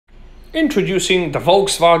Introducing the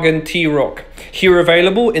Volkswagen T-Roc. Here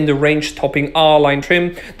available in the range-topping R-Line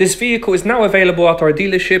trim, this vehicle is now available at our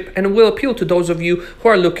dealership and will appeal to those of you who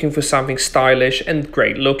are looking for something stylish and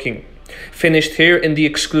great looking. Finished here in the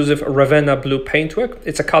exclusive Ravenna blue paintwork,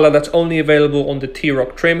 it's a colour that's only available on the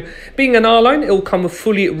T-Roc trim. Being an R-Line, it will come with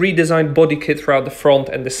fully redesigned body kit throughout the front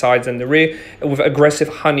and the sides and the rear, with aggressive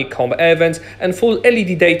honeycomb air vents and full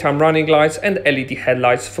LED daytime running lights and LED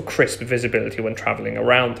headlights for crisp visibility when travelling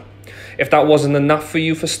around. If that wasn't enough for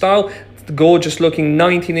you for style, the gorgeous looking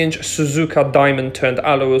 19-inch Suzuka diamond turned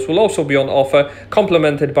alloy wheels will also be on offer,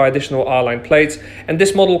 complemented by additional R-Line plates, and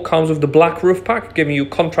this model comes with the black roof pack, giving you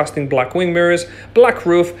contrasting black wing mirrors, black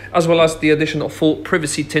roof, as well as the addition of full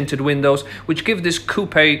privacy tinted windows, which give this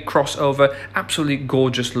coupe crossover absolutely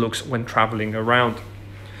gorgeous looks when traveling around.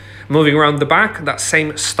 Moving around the back, that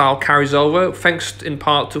same style carries over, thanks in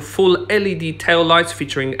part to full LED taillights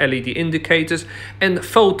featuring LED indicators, and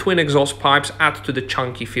faux twin exhaust pipes add to the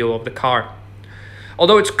chunky feel of the car.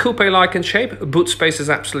 Although it's coupe-like in shape, boot space is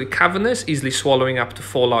absolutely cavernous, easily swallowing up to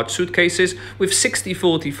 4 large suitcases, with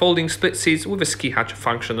 60/40 folding split seats with a ski hatch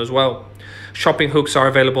function as well. Shopping hooks are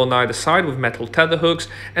available on either side with metal tether hooks,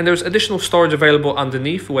 and there's additional storage available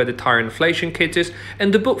underneath where the tire inflation kit is,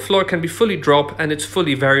 and the boot floor can be fully dropped and it's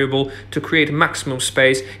fully variable to create maximum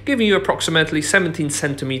space, giving you approximately 17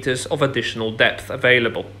 centimeters of additional depth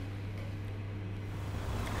available.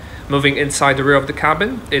 Moving inside the rear of the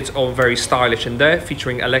cabin, it's all very stylish in there,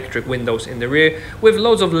 featuring electric windows in the rear, with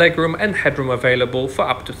loads of legroom and headroom available for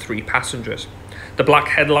up to 3 passengers. The black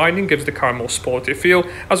headlining gives the car a more sporty feel,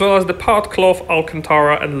 as well as the part cloth,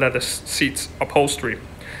 Alcantara and leather seats upholstery.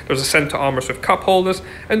 There's a center armrest with cup holders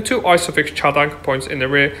and 2 Isofix child anchor points in the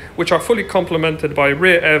rear, which are fully complemented by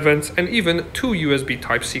rear air vents and even 2 USB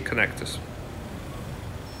Type-C connectors.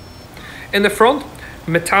 In the front,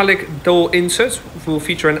 metallic door inserts will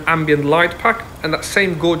feature an ambient light pack, and that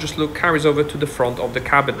same gorgeous look carries over to the front of the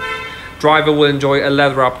cabin. Driver will enjoy a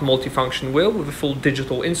leather-wrapped multifunction wheel with a full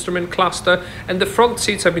digital instrument cluster, and the front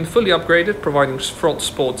seats have been fully upgraded, providing front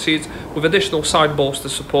sport seats with additional side bolster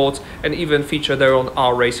support, and even feature their own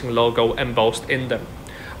R Racing logo embossed in them.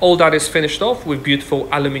 All that is finished off with beautiful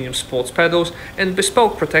aluminium sports pedals and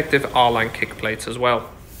bespoke protective R-Line kick plates as well.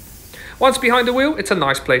 Once behind the wheel, it's a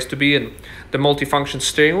nice place to be in. The multifunction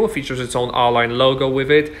steering wheel features its own R-Line logo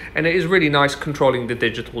with it, and it is really nice controlling the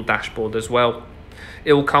digital dashboard as well.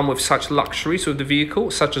 It will come with such luxuries with the vehicle,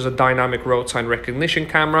 such as a dynamic road sign recognition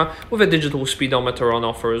camera with a digital speedometer on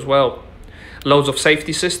offer as well. Loads of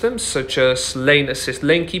safety systems, such as lane assist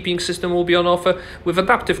lane keeping system, will be on offer, with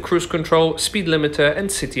adaptive cruise control, speed limiter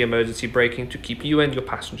and city emergency braking to keep you and your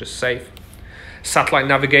passengers safe. Satellite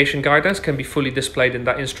navigation guidance can be fully displayed in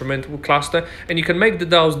that instrumental cluster, and you can make the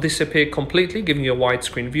dials disappear completely, giving you a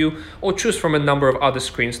widescreen view, or choose from a number of other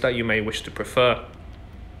screens that you may wish to prefer.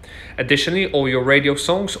 Additionally, all your radio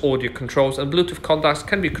songs, audio controls and Bluetooth contacts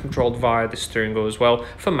can be controlled via the steering wheel as well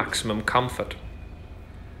for maximum comfort.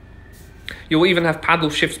 You will even have paddle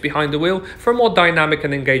shifts behind the wheel for a more dynamic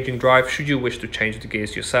and engaging drive should you wish to change the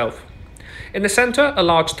gears yourself. In the center, a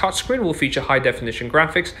large touchscreen will feature high-definition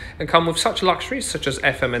graphics and come with such luxuries such as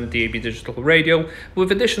FM and DAB digital radio,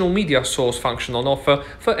 with additional media source function on offer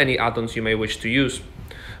for any add-ons you may wish to use.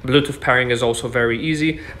 Bluetooth pairing is also very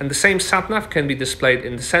easy, and the same sat-nav can be displayed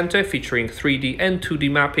in the center, featuring 3D and 2D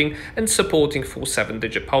mapping and supporting full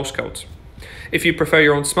 7-digit postcodes. If you prefer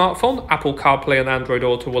your own smartphone, AppleCarPlay and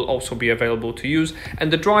AndroidAuto will also be available to use,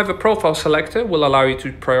 and the driver profile selector will allow you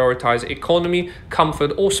to prioritize economy,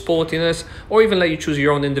 comfort or sportiness, or even let you choose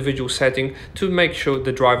your own individual setting to make sure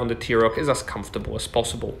the drive on the T-Roc is as comfortable as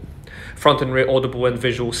possible. Front and rear audible and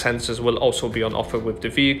visual sensors will also be on offer with the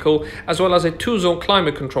vehicle, as well as a 2-zone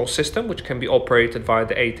climate control system which can be operated via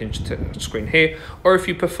the 8-inch screen here, or if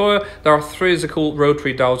you prefer, there are physical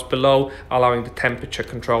rotary dials below allowing the temperature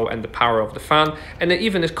control and the power of the fan, and it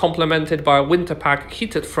even is complemented by a winter pack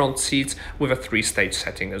heated front seats with a 3-stage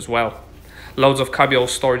setting as well. Loads of cubbyhole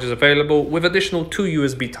storage is available with additional 2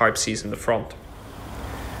 USB Type-Cs in the front.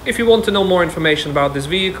 If you want to know more information about this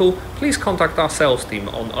vehicle, please contact our sales team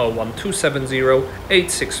on 01270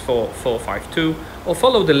 864 452 or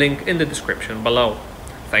follow the link in the description below.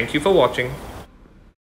 Thank you for watching.